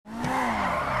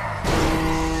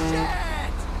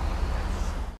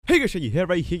guys, here,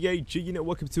 right here, you know,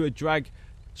 welcome to a drag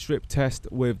strip test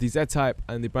with the Z-Type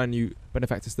and the brand new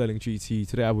Benefactor Stirling GT.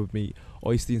 Today I have with me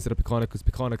Oyster instead of Picana, because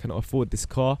Picana cannot afford this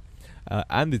car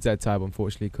and the Z-Type,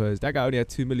 unfortunately, because that guy only had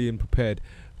 2 million prepared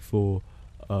for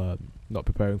not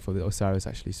preparing for the Osiris,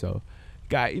 actually. So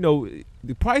guy, you know,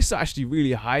 the price is actually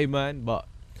really high, man, but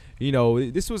you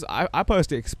know, this was, I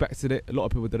personally expected it. A lot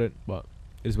of people didn't, but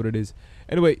it is what it is.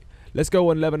 Anyway, let's go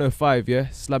on 11.05. Yeah,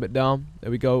 slab it down. There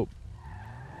we go.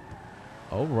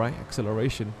 All right,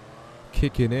 acceleration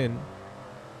kicking in.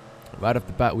 Right off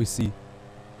the bat, we see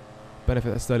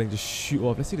Benefactor Stirling just shoot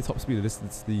off. Let's see the top speed of this.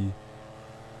 It's the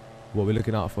what we're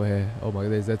looking out for here. Oh my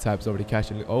god, Z-Type's already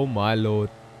cashing. Oh my lord.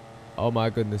 Oh my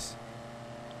goodness.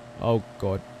 Oh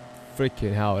god.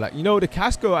 Freaking hell. Like, you know, the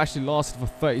Casco actually lasted for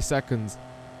 30 seconds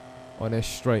on a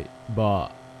straight, but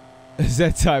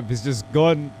Z-Type is just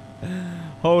gone.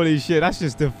 Holy shit, that's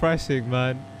just depressing,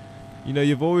 man. You know,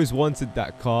 you've always wanted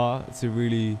that car to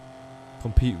really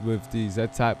compete with the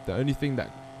Z-Type. The only thing that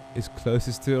is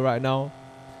closest to it right now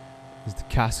is the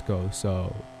Casco.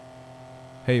 So,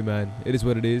 hey man, it is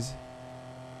what it is.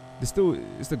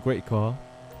 It's a great car.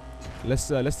 Let's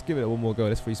give it one more go.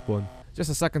 Let's respawn. Just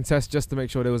a second test, just to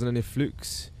make sure there wasn't any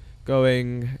flukes.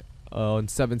 Going on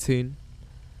 17.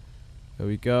 There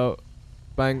we go.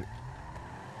 Bang.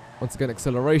 Once again,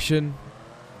 acceleration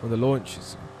on the launch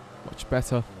is much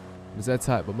better. The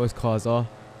Z-Type, but most cars are.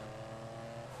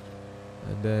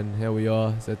 And then here we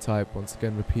are, Z-Type once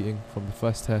again repeating from the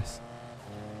first test,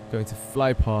 going to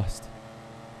fly past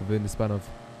within the span of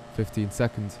 15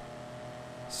 seconds.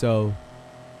 So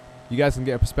you guys can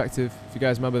get a perspective. If you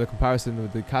guys remember the comparison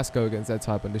with the Casco against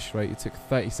Z-Type on this straight, it took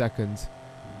 30 seconds,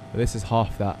 but this is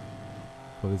half that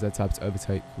for the Z-Type to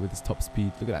overtake with its top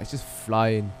speed. Look at that, it's just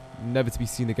flying, never to be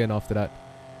seen again after that,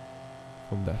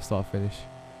 from the start finish.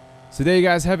 So there you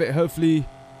guys have it. Hopefully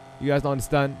you guys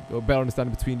understand, or better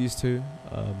understanding between these two.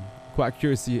 Quite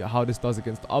curious to see how this does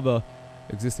against other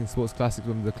existing sports classics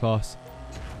within the class.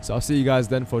 So I'll see you guys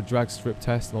then for a drag strip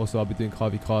test, and also I'll be doing car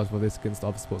v cars for this against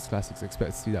other sports classics.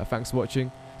 Expect to see that. Thanks for watching.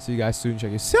 See you guys soon. Check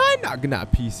your sign. Not gonna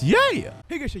peace. Yeah.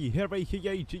 Hey guys, here, right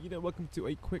here, you know, welcome to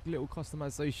a quick little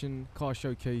customization car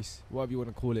showcase, whatever you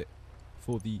want to call it,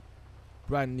 for the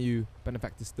brand new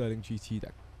Benefactor Stirling GT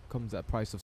that comes at a price of